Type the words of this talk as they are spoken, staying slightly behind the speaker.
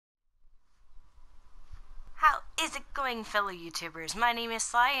is it going, fellow YouTubers? My name is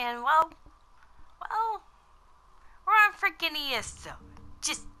Sly, and well, we're on freaking ESO.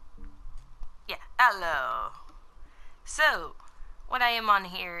 Hello. So, what I am on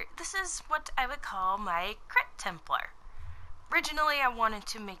here, this is what I would call my crit Templar. Originally, I wanted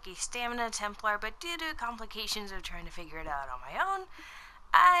to make a stamina Templar, but due to complications of trying to figure it out on my own,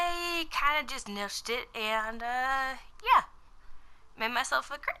 I kind of just niched it and, made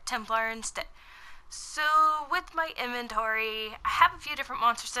myself a crit Templar instead. So, with my inventory, I have a few different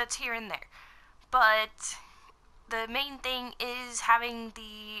monster sets here and there, but the main thing is having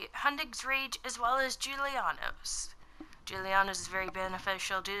the Hundig's Rage as well as Juliano's. Juliano's is very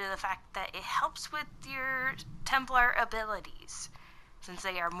beneficial due to the fact that it helps with your Templar abilities. Since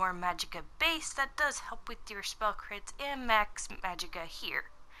they are more magicka based, that does help with your spell crits and max magicka here.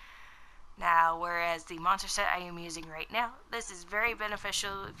 Now, whereas the monster set I am using right now, this is very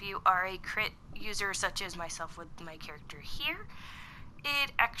beneficial if you are a crit user such as myself with my character here.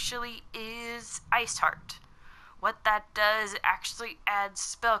 It actually is Ice Heart. What that does, it actually adds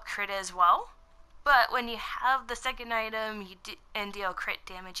spell crit as well. But when you have the second item and deal crit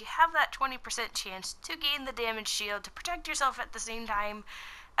damage, you have that 20% chance to gain the damage shield to protect yourself at the same time,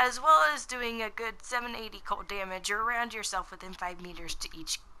 as well as doing a good 780 cold damage around yourself within 5 meters to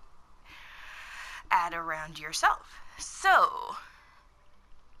each add around yourself. So,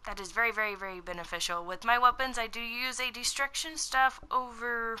 that is very, very, very beneficial. With my weapons, I do use a destruction staff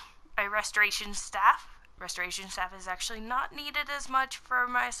over a restoration staff. Restoration staff is actually not needed as much for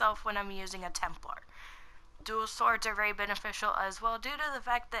myself when I'm using a Templar. Dual swords are very beneficial as well due to the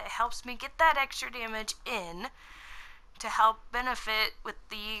fact that it helps me get that extra damage in to help benefit with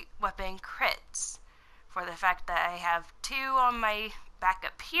the weapon crits. For the fact that I have 2 on my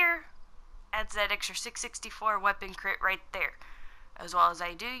backup here, adds that extra 664 weapon crit right there. As well as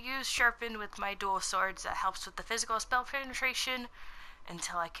I do use Sharpened with my dual swords that helps with the physical spell penetration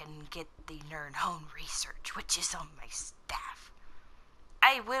until I can get the Nirnhone research, which is on my staff.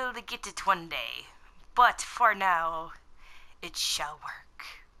 I will get it one day, but for now, it shall work.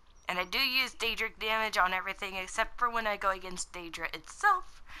 And I do use Daedric damage on everything except for when I go against Daedra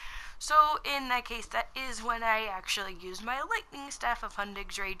itself. So in that case, that is when I actually use my Lightning Staff of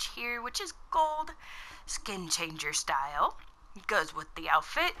Hundig's Rage here, which is gold, skin changer style. It goes with the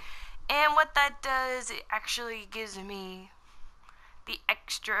outfit. And what that does, it actually gives me the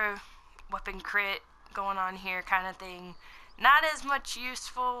extra weapon crit going on here kind of thing. Not as much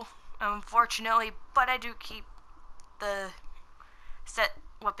useful, unfortunately, but I do keep the set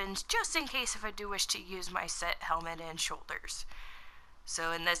weapons just in case if I do wish to use my set helmet and shoulders.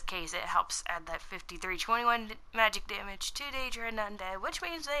 So in this case, it helps add that 5321 magic damage to Daedra and Undead, which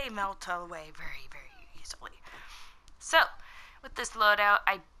means they melt away very, very easily. So, with this loadout,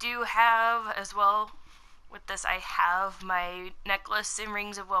 I do have, as well, with this I have my necklace and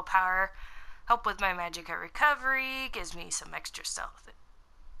rings of willpower, help with my magicka recovery, gives me some extra stealth,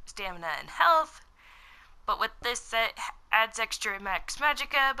 stamina and health. But with this set, adds extra max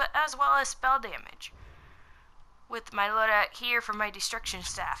magicka, but as well as spell damage. With my loadout here for my destruction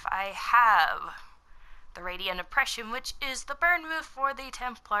staff, I have the Radiant Oppression, which is the burn move for the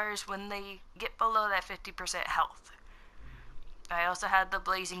Templars when they get below that 50% health. I also had the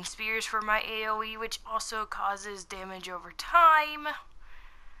Blazing Spears for my AoE, which also causes damage over time,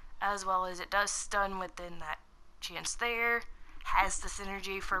 as well as it does stun within that chance there. Has the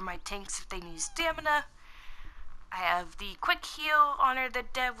synergy for my tanks if they need stamina. I have the Quick Heal, Honor the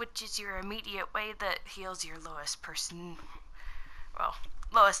Dead, which is your immediate way that heals your lowest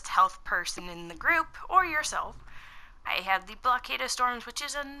health person in the group, or yourself. I have the Blockade of Storms, which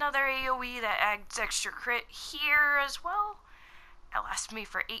is another AoE that adds extra crit here as well. It lasts me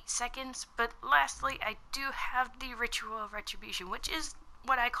for 8 seconds, but lastly, I do have the Ritual of Retribution, which is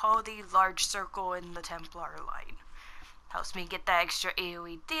what I call the large circle in the Templar line. Helps me get that extra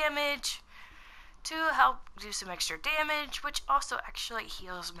AoE damage to help do some extra damage, which also actually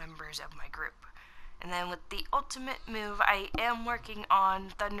heals members of my group. And then with the ultimate move, I am working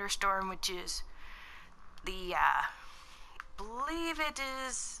on Thunderstorm, which is the, believe it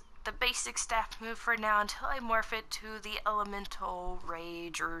is the basic staff move for now until I morph it to the Elemental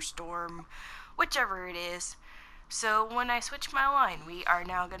Rage or Storm, whichever it is. So when I switch my line, we are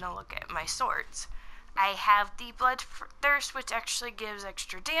now going to look at my swords. I have the Bloodthirst, which actually gives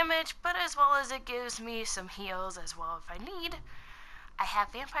extra damage, but as well as it gives me some heals as well if I need. I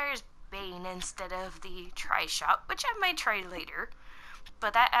have Vampire's Bane instead of the Tri-Shot, which I might try later,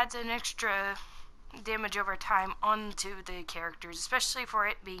 but that adds an extra damage over time onto the characters, especially for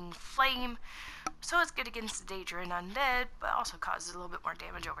it being flame, so it's good against the Daedra and Undead, but also causes a little bit more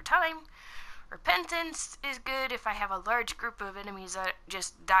damage over time. Repentance is good if I have a large group of enemies that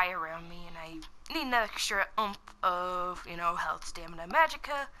just die around me and I need an extra oomph of, health, stamina,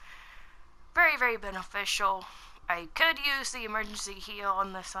 magicka. Very, very beneficial. I could use the emergency heal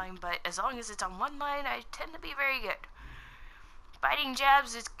on this line, but as long as it's on one line, I tend to be very good. Biting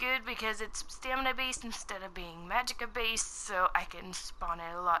jabs is good because it's stamina based instead of being magicka based, so I can spawn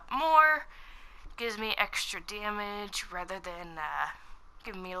it a lot more. Gives me extra damage rather than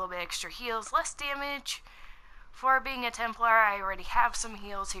giving me a little bit extra heals, less damage. For being a Templar, I already have some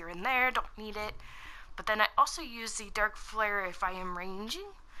heals here and there, don't need it. But then I also use the Dark Flare if I am ranging,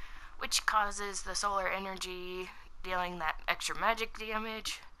 which causes the solar energy dealing that extra magic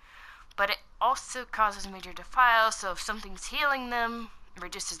damage. But it also causes major defile, so if something's healing them, it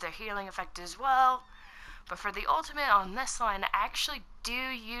reduces their healing effect as well. But for the ultimate on this line, I actually do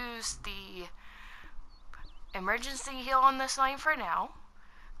use the emergency heal on this line for now.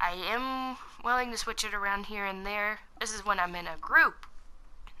 I am willing to switch it around here and there. This is when I'm in a group.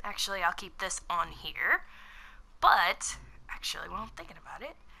 Actually, I'll keep this on here. But, actually, while I'm thinking about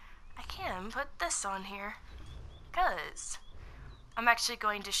it, I can put this on here. Because I'm actually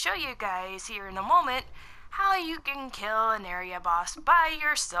going to show you guys here in a moment how you can kill an area boss by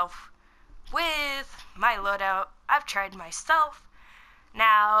yourself with my loadout. I've tried myself.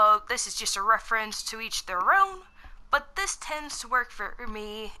 Now, this is just a reference to each their own, but this tends to work for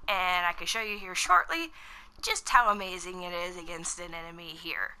me, and I can show you here shortly just how amazing it is against an enemy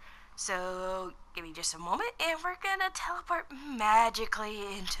here. So, give me just a moment, and we're gonna teleport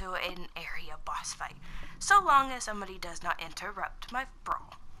magically into an area boss fight, so long as somebody does not interrupt my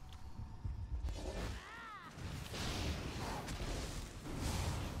brawl.